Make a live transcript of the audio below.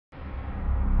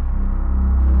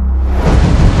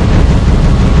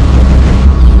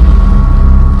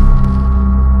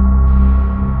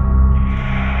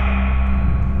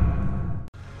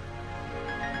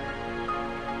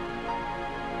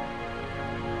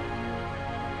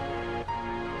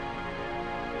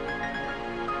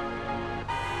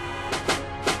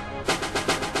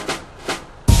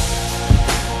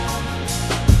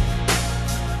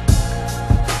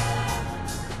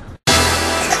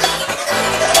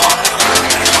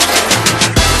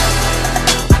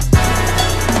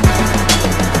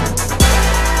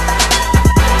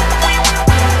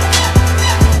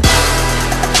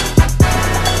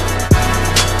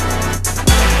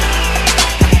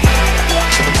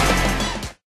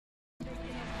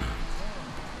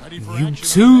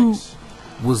YouTube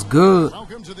was good.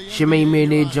 Shemaine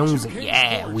Millionaire Jones, and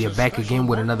yeah, we are back again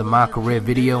with another MyCAREER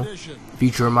video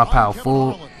featuring my power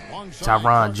forward,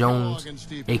 Tyronn Jones,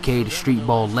 aka the street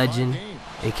ball legend,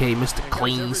 aka Mr.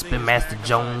 Clean Spin Master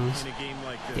Jones.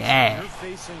 Yeah.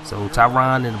 So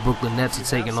Tyronn and the Brooklyn Nets are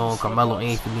taking on Carmelo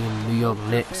Anthony and the New York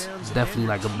Knicks. It's definitely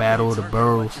like a battle of the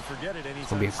boroughs. It's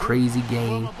gonna be a crazy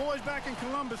game.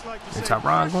 And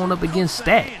Tyronn going up against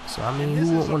Stat. So I mean,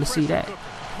 who wouldn't want to see that?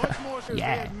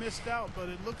 Yeah.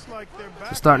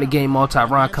 So starting the game, all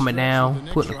Tyronn coming down,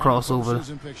 putting a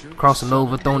crossover, crossing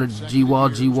over, throwing it to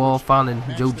G-Wall, finding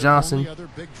Joe Johnson.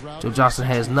 Joe Johnson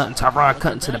has nothing. Tyronn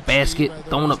cutting to the basket,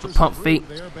 throwing up the pump fake.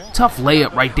 Tough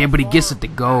layup right there, but he gets it to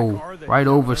go. Right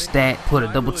over Stat, put a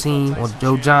double team on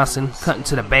Joe Johnson, cutting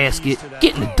to the basket,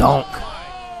 getting the dunk.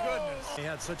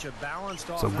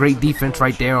 So great defense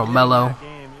right there on Melo.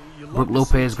 Brook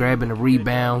Lopez grabbing the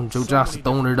rebound. Joe Johnson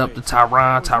throwing it up to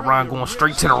Tyronn. Tyronn going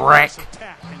straight to the rack.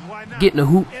 Getting the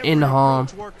hoop in the arm.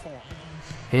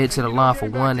 Head to the line for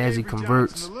one as he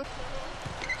converts.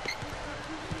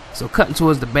 So cutting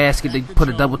towards the basket, they put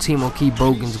a double team on Keith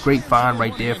Bogan's. Great find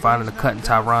right there, finding the cutting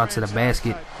Tyronn to the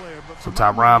basket. So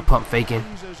Tyronn pump faking,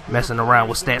 messing around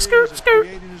with Stat. Skirt, skirt.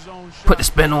 Put the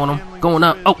spin on him. Going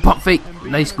up. Oh, pump fake.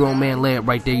 Nice grown man layup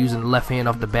right there using the left hand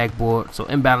off the backboard. So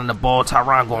inbounding the ball.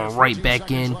 Tyronn going right back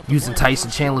in. Using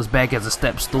Tyson Chandler's back as a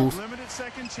step stool.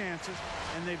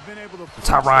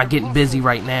 Tyronn getting busy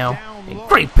right now. And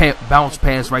great bounce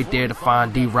pass right there to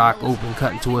find D-Rock open,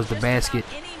 cutting towards the basket.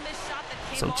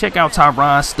 So check out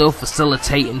Tyronn still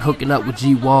facilitating, hooking up with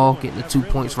G-Wall, getting the 2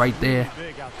 points right there.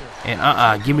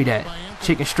 And give me that.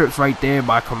 Chicken strips right there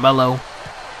by Carmelo.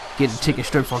 Getting chicken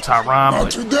strips on Tyronn.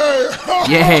 But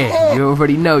yeah, you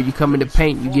already know. You come in the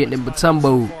paint, you getting it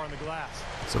batumboed.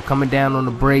 So coming down on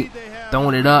the break,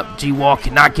 throwing it up. G-Wall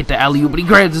cannot get the alley-oop, but he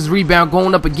grabs his rebound,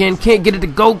 going up again. Can't get it to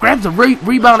go. Grabs the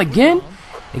rebound again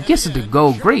and gets it to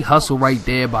go. Great hustle right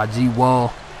there by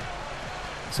G-Wall.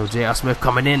 So J.R. Smith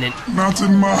coming in and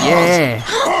yeah,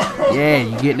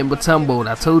 you getting it batumboed.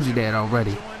 I told you that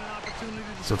already.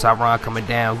 So Tyronn coming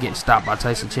down, getting stopped by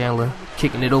Tyson Chandler,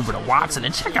 kicking it over to Watson,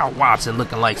 and check out Watson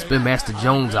looking like Spin Master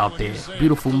Jones out there.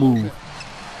 Beautiful move.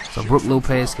 So Brook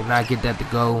Lopez cannot get that to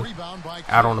go.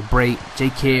 Out on the break,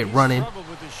 J.K. running,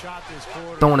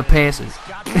 throwing a pass.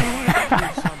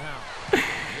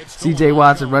 C.J.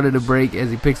 Watson running the break as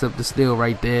he picks up the steal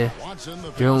right there.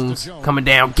 Jones coming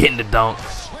down, getting the dunk.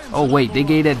 Oh wait, they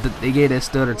gave that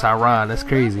stutter Tyronn. That's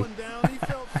crazy.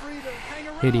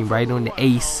 Hit him right on the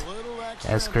ace.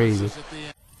 That's crazy.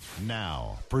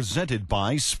 Now, presented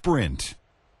by Sprint.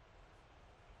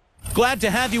 Glad to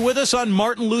have you with us on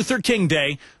Martin Luther King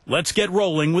Day. Let's get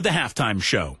rolling with the halftime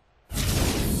show.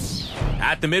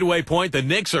 At the midway point, the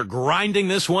Knicks are grinding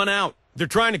this one out. They're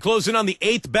trying to close in on the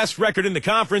 8th best record in the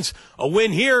conference. A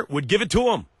win here would give it to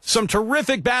them. Some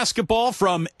terrific basketball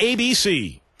from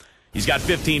ABC. He's got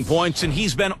 15 points, and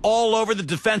he's been all over the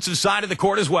defensive side of the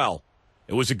court as well.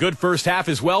 It was a good first half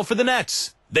as well for the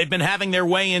Nets. They've been having their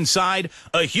way inside.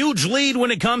 A huge lead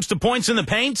when it comes to points in the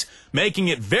paint, making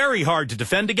it very hard to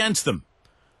defend against them.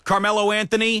 Carmelo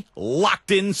Anthony,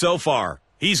 locked in so far.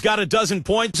 He's got a dozen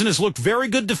points and has looked very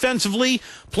good defensively,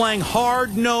 playing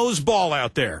hard-nosed ball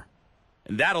out there.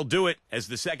 And that'll do it as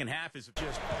the second half is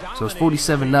just... So it's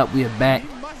 47 up. We are back.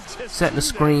 Setting the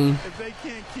screen.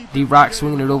 D-Rock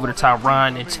swinging it over to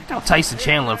Tyronn. And check out Tyson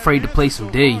Chandler, afraid to play some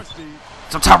D.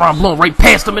 So Tyronn blowing right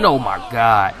past him, and oh my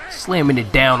God, slamming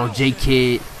it down on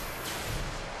J-Kid.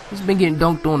 He's been getting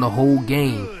dunked on the whole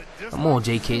game. Come on,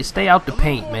 J-Kid, stay out the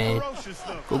paint, man.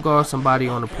 Go guard somebody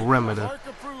on the perimeter.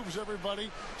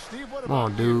 Come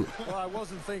on, dude.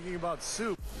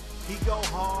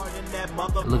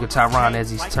 Look at Tyronn as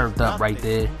he's turned up right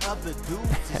there.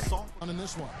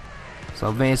 So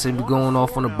advancing, going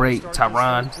off on the break.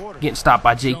 Tyronn getting stopped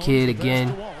by J-Kid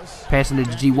again. Passing it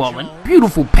to G-Wall. And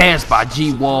beautiful pass by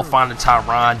G-Wall, finding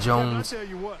Tyronn Jones.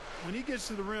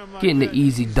 Getting the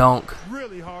easy dunk. And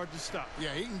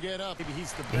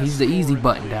he's the easy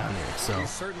button down there. So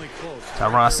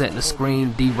Tyronn setting the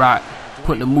screen. D-Rock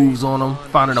putting the moves on him.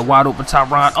 Finding a wide open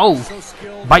Tyronn.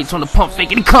 Oh, bites on the pump fake.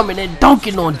 And he coming in,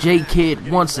 dunking on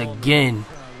J-Kid once again.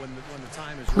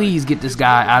 Please get this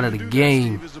guy out of the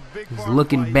game. He's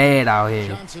looking bad out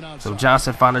here. So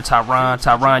Johnson finding Tyronn.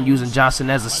 Tyronn using Johnson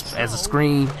as a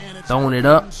screen. Throwing it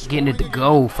up. Getting it to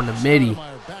go from the midi.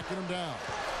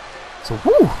 So,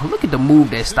 whoo, look at the move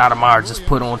that Stoudemire just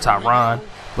put on Tyronn.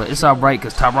 But it's alright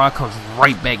because Tyronn comes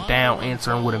right back down,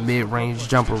 answering with a mid-range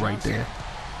jumper right there.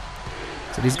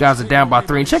 So these guys are down by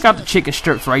 3. And check out the chicken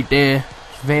strips right there.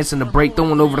 Advancing the break,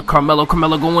 throwing over to Carmelo.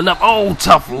 Carmelo going up. Oh,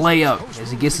 tough layup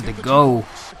as he gets it to go.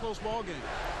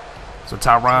 So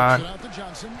Tyronn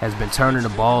has been turning the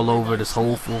ball over this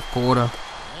whole fourth quarter.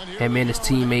 Him and his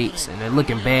teammates, and they're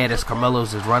looking bad as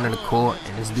Carmelo's is running the court,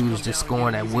 and this dude is just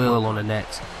scoring at will on the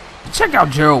Nets. Check out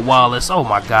Gerald Wallace. Oh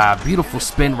my God, beautiful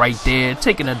spin right there,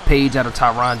 taking a page out of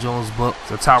Tyronn Jones' book.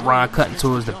 So Tyronn cutting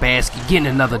towards the basket, getting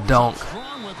another dunk.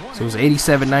 So it was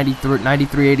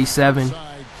 93-87.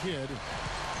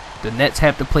 The Nets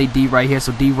have to play D right here,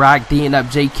 so D-Rock D'ing up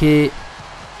J-Kid.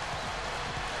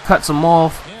 Cuts him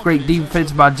off. Great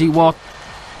defense by G-Walk.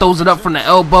 Throws it up from the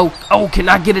elbow. Oh,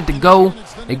 cannot get it to go.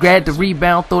 They grab the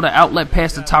rebound, throw the outlet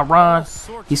pass to Tyronn.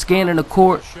 He's scanning the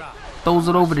court. Throws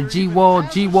it over to G-Wall.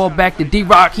 G-Wall back to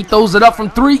D-Rock. He throws it up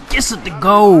from 3. Gets it to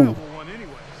go.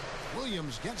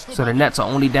 So the Nets are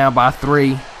only down by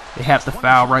 3. They have to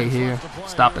foul right here.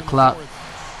 Stop the clock.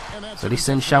 So they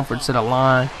send Shumpert to the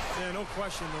line.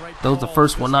 Throws the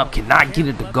first one up. Cannot get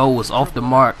it to go. It's off the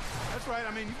mark.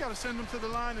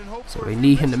 So they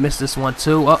need him to miss this one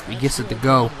too. Oh, he gets it to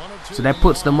go. So that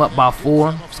puts them up by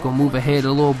 4. It's going to move ahead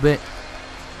a little bit.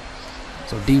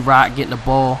 So D-Rock getting the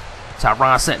ball.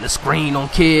 Tyronn setting the screen on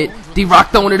Kid.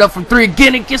 D-Rock throwing it up from 3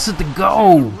 again and gets it to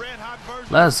go.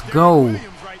 Let's go.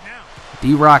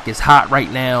 D-Rock is hot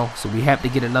right now, so we have to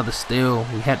get another steal.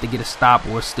 We have to get a stop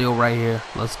or a steal right here.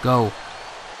 Let's go.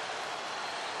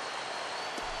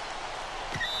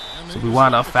 So we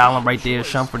wind up fouling right there.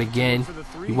 Shumpert again.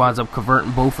 He winds up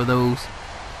converting both of those.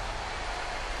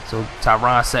 So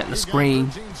Tyronn setting the screen.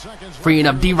 Freeing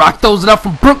up D-Rock. Throws it up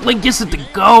from Brooklyn. Gets it to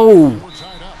go.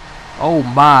 Oh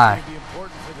my.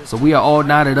 So we are all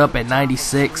knotted up at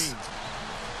 96.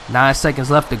 9 seconds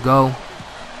left to go.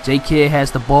 J-Kid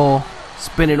has the ball.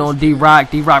 Spinning on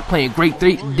D-Rock. D-Rock playing great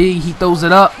 3D. He throws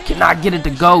it up. Cannot get it to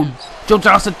go. Joe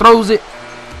Johnson throws it.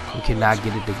 He cannot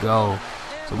get it to go.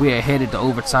 So we are headed to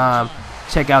overtime.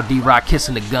 Check out D-Rock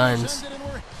kissing the guns,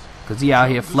 because he out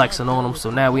here flexing on them. So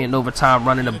now we in overtime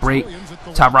running a break.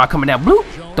 Tyronn coming out. Bloop.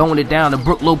 Throwing it down to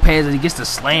Brook Lopez, and he gets the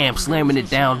slam. Slamming it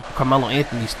down Carmelo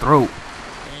Anthony's throat.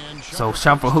 So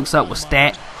Shumpert hooks up with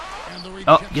Stat.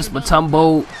 Oh, gets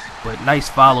Matumbo. But nice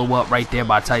follow-up right there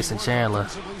by Tyson Chandler.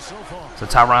 So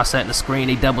Tyronn setting the screen.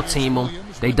 They double team him.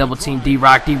 They double team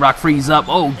D-Rock. D-Rock frees up.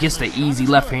 Oh, gets the easy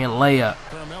left-hand layup.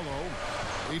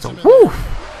 So, whoo!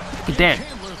 Look at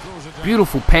that.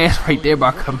 Beautiful pass right there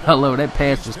by Carmelo. That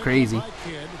pass was crazy.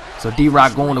 So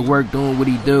D-Rock going to work, doing what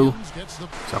he do.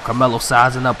 So Carmelo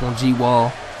sizing up on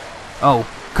G-Wall. Oh,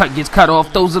 gets cut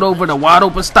off. Throws it over to wide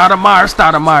open Stoudemire.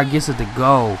 Stoudemire gets it to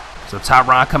go. So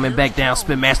Tyronn coming back down.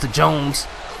 Spin Master Jones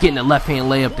getting the left-hand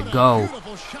layup to go.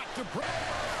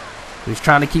 He's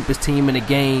trying to keep his team in the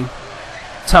game.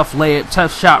 Tough layup,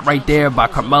 tough shot right there by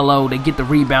Carmelo. They get the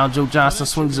rebound. Joe Johnson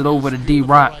swings it over to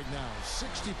D-Rock.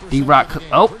 D-Rock,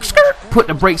 oh, skirt,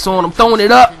 putting the brakes on him, throwing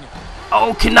it up.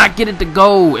 Oh, cannot get it to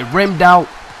go. It rimmed out.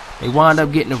 They wind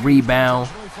up getting a rebound.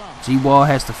 G-Wall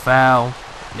has to foul.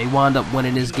 And they wind up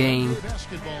winning this game.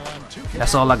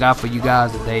 That's all I got for you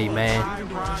guys today, man.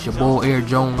 It's your boy Air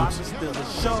Jones.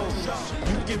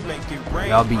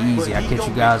 Y'all be easy. I'll catch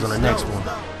you guys on the next one.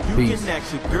 Peace.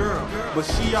 But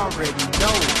she already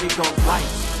knows it goes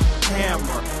lights,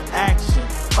 camera, action.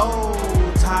 Oh,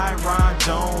 Tyronn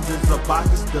Jones is about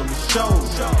to steal the show.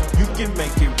 You can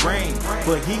make it rain,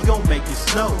 but he gon' make it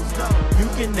snow. You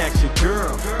can ask your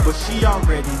girl, but she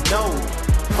already knows.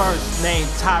 First name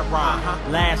Tyronn,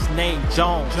 last name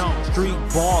Jones. Street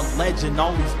ball legend,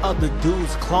 all these other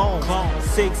dudes clones.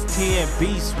 6'10"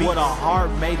 beast with a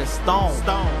heart made of stone.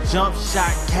 Jump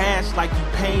shot cash like you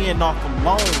paying off a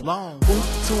loan. Boot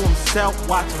to himself,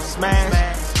 watch him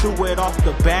smash. Threw it off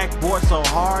the backboard so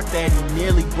hard that he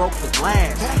nearly broke the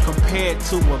glass. Compared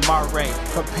to Amare,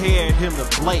 compared him to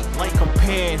Blake,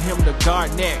 compared him to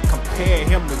Garnett, compared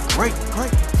him to Great.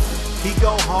 He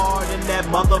go hard in that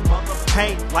mother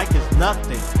paint like it's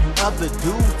nothing. Other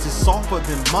dudes is softer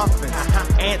than muffins.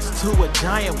 Ants to a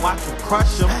giant, watch him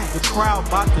crush him. The crowd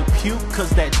about to puke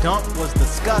cause that dunk was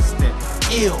disgusting.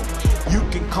 Ill. You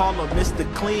can call him Mr.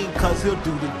 Clean cause he'll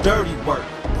do the dirty work.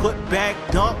 Put back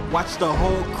dunk, watch the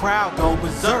whole crowd go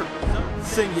berserk.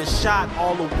 Send your shot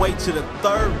all the way to the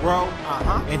 3rd row.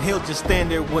 And he'll just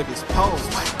stand there with his pose.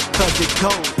 Cause it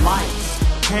goes lights,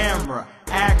 camera,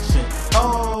 action.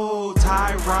 Oh,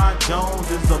 Tyronn Jones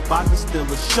is about to steal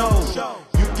a show.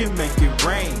 You can make it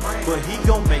rain, but he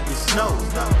gon' make it snow.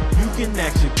 You can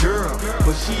ask your girl,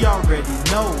 but she already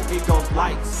know. It goes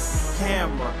lights,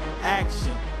 camera,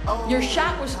 action. Oh. Your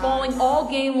shot was falling all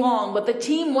game long, but the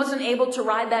team wasn't able to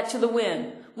ride that to the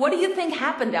win. What do you think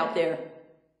happened out there?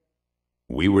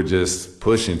 We were just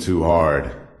pushing too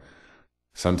hard.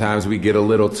 Sometimes we get a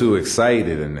little too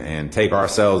excited and take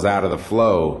ourselves out of the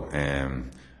flow, and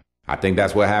I think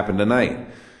that's what happened tonight.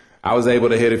 I was able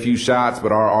to hit a few shots,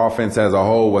 but our offense as a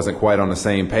whole wasn't quite on the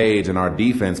same page, and our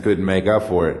defense couldn't make up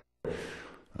for it.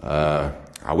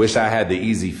 I wish I had the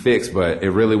easy fix, but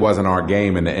it really wasn't our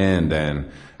game in the end,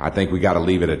 and I think we got to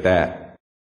leave it at that.